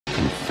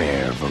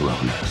fair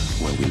Verona,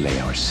 where we lay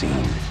our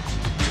scene.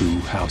 Two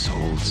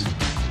households,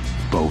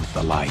 both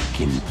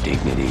alike in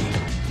dignity.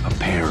 A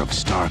pair of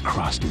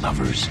star-crossed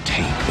lovers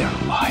take their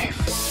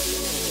life.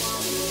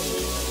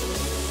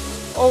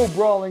 Oh,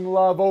 brawling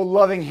love, oh,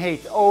 loving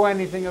hate, oh,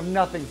 anything of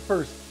nothing,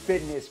 first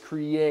fitness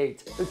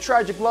create. The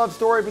tragic love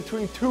story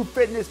between two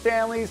fitness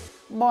families,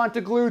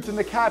 MontaGLUTES and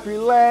the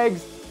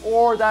CapuLEGS,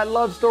 or that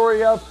love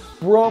story of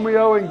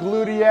Bromeo and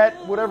Glutiet,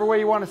 whatever way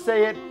you want to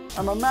say it.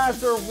 I'm a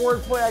master of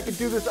wordplay, I could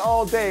do this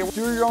all day.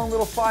 Do your own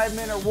little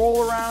 5-minute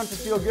roll around to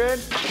feel good.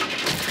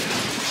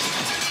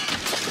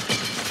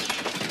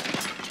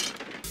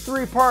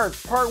 3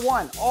 parts. Part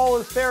 1, all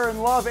is fair in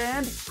love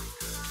and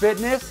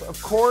fitness,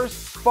 of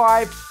course.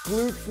 5,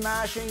 glute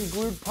smashing,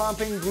 glute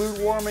pumping, glute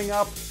warming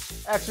up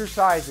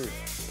exercises.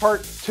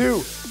 Part 2,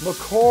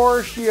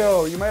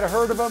 Mer'CORE'tio. You might have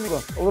heard of them.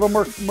 A little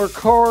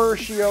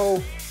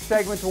Mer'CORE'tio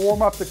segment to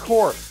warm up the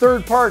core.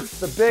 3rd part,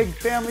 the big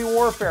family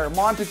warfare,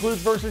 MontaGLUTES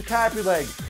versus CapuLEGS.